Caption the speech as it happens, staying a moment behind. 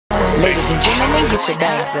Ladies and gentlemen, get your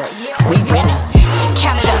bags up. We winning.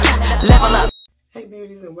 Count it up. Level up. Hey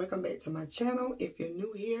beauties, and welcome back to my channel. If you're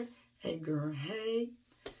new here, hey girl, hey.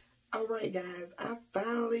 Alright guys, I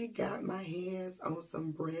finally got my hands on some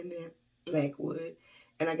Brandon Blackwood.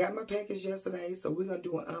 And I got my package yesterday, so we're going to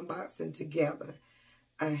do an unboxing together.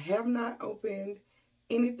 I have not opened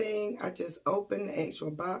anything. I just opened the actual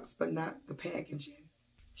box, but not the packaging.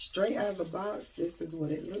 Straight out of the box, this is what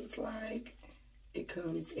it looks like. It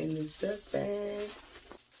comes in this dust bag.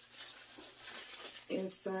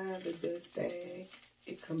 Inside the dust bag,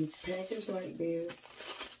 it comes packaged like this.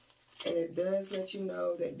 And it does let you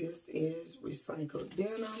know that this is recycled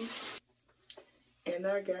denim. And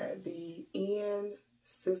I got the end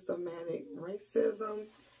systematic racism.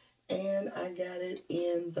 And I got it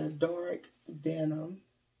in the dark denim.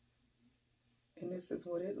 And this is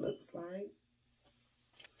what it looks like.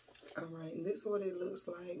 Alright, and this is what it looks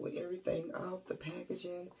like with everything off the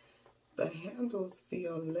packaging. The handles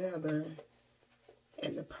feel leather.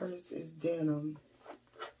 And the purse is denim.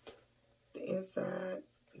 The inside,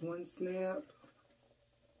 one snap.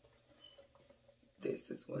 This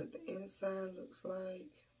is what the inside looks like.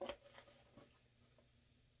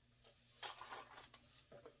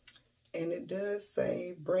 And it does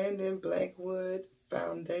say Brandon Blackwood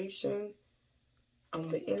Foundation on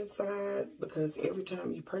the inside, because every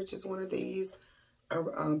time you purchase one of these, a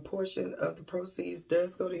portion of the proceeds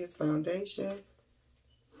does go to his foundation.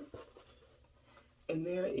 And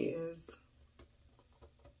there is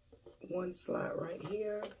one slot right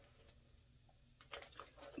here.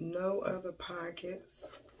 No other pockets.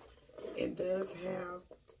 It does have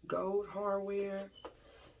gold hardware.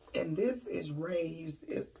 And this is raised.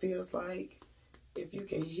 It feels like, if you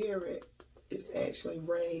can hear it, it's actually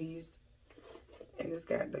raised. And it's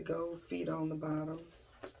got the gold feet on the bottom.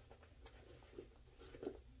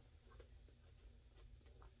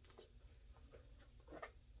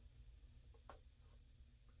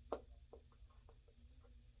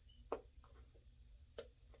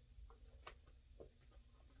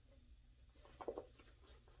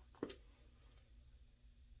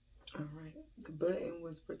 Alright, the button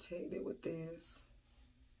was protected with this.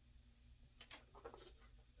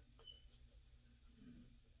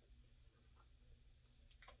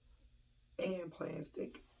 And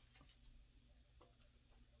plastic.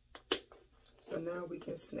 So now we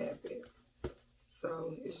can snap it.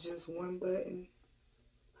 So it's just one button.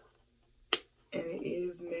 And it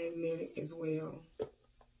is magnetic as well.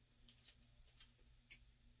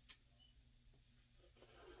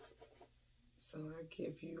 So I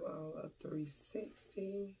give you all a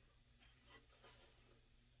 360.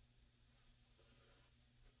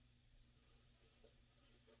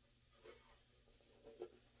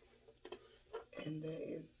 And that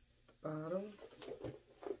is the bottom.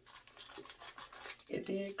 It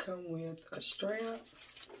did come with a strap.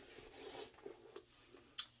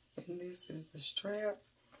 And this is the strap.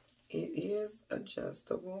 It is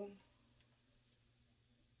adjustable.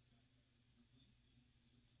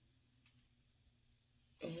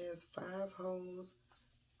 It has 5 holes,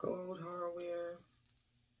 gold hardware,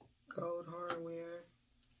 gold hardware.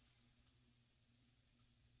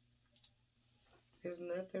 There's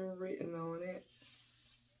nothing written on it.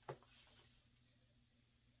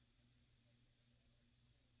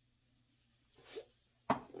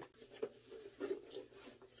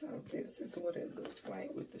 So this is what it looks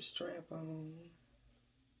like with the strap on.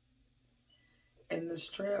 And the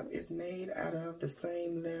strap is made out of the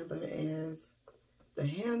same leather as the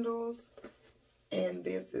handles, and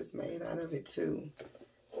this is made out of it too.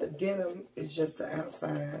 The denim is just the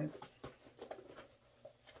outside.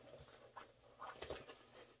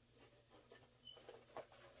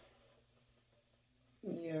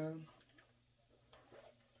 Yeah.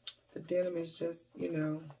 The denim is just, you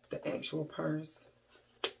know, the actual purse.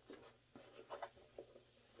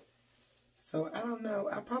 So I don't know.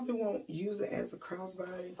 I probably won't use it as a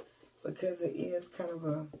crossbody because it is kind of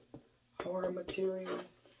a hard material.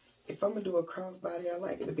 If I'm going to do a crossbody, I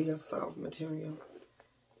like it to be a soft material.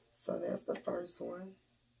 So that's the first one.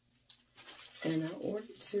 And I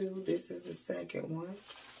ordered 2. This is the second one.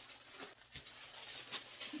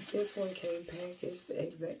 This one came packaged the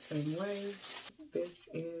exact same way. This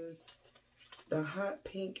is the hot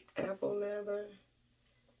pink apple leather.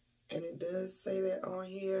 And it does say that on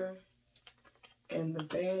here. And the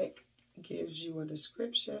back gives you a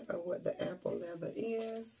description of what the apple leather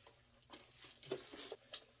is.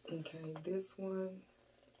 Okay, this one,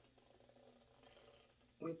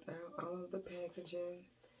 without all of the packaging,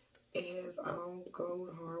 it has all gold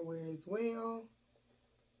hardware as well.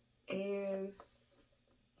 And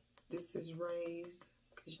this is raised,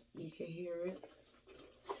 because you can hear it.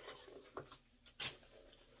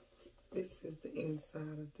 This is the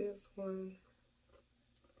inside of this one.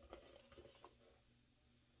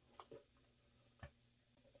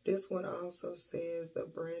 This one also says the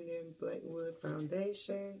Brandon Blackwood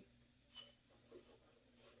Foundation.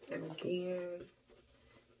 And again,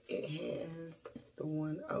 it has the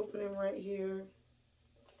one opening right here.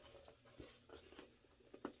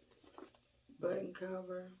 Button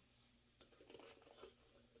cover.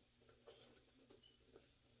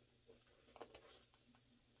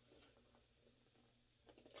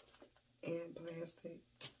 And plastic.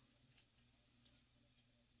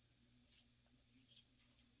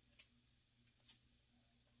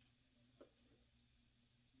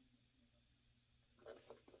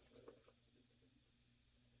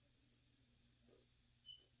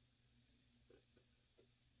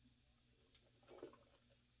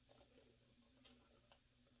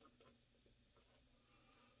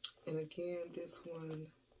 And again, this one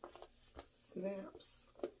snaps.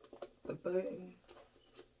 The button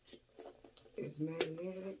is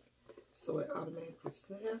magnetic, so it automatically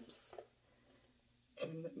snaps.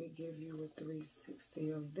 And let me give you a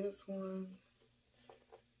 360 of this one.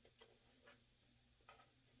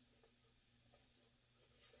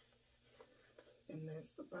 And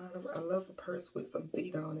that's the bottom. I love a purse with some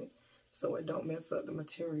feet on it so it don't mess up the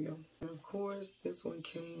material. And of course, this one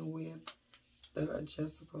came with the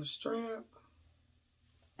adjustable strap.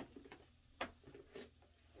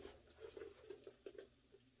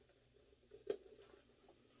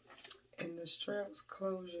 And the strap's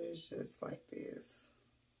closure is just like this.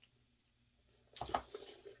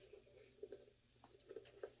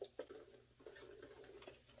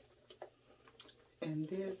 And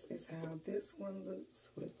this is how this one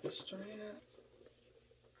looks with the strap.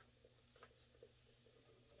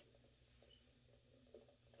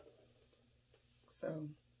 So,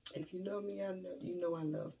 if you know me, you know I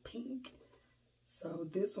love pink. So,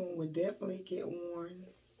 this one would definitely get worn.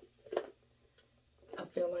 I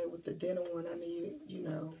feel like with the denim one, I need, you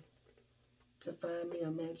know, to find me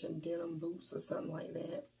a matching denim boots or something like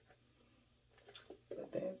that.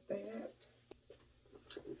 But that's that.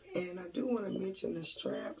 And I do want to mention the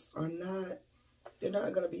straps are not, they're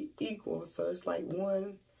not going to be equal. So, it's like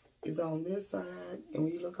one is on this side, and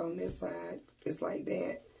when you look on this side, it's like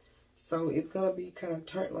that. So it's going to be kind of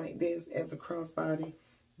turned like this as a crossbody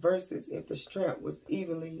versus if the strap was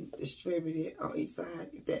evenly distributed on each side,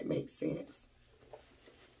 if that makes sense.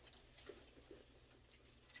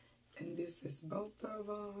 And this is both of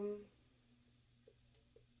them.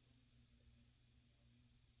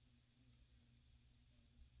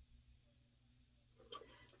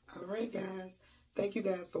 Alright guys, thank you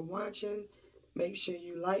guys for watching. Make sure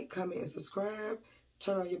you like, comment, and subscribe.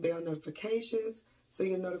 Turn on your bell notifications so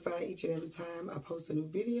you're notified each and every time I post a new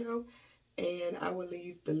video. And I will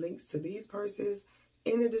leave the links to these purses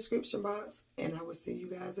in the description box. And I will see you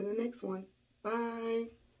guys in the next one. Bye.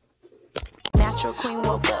 Natural queen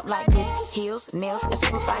woke up like this. Heels, nails, and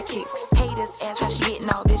simplified kicks. Haters ask how she getting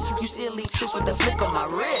all this. You silly tricks with the flick on my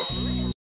wrist.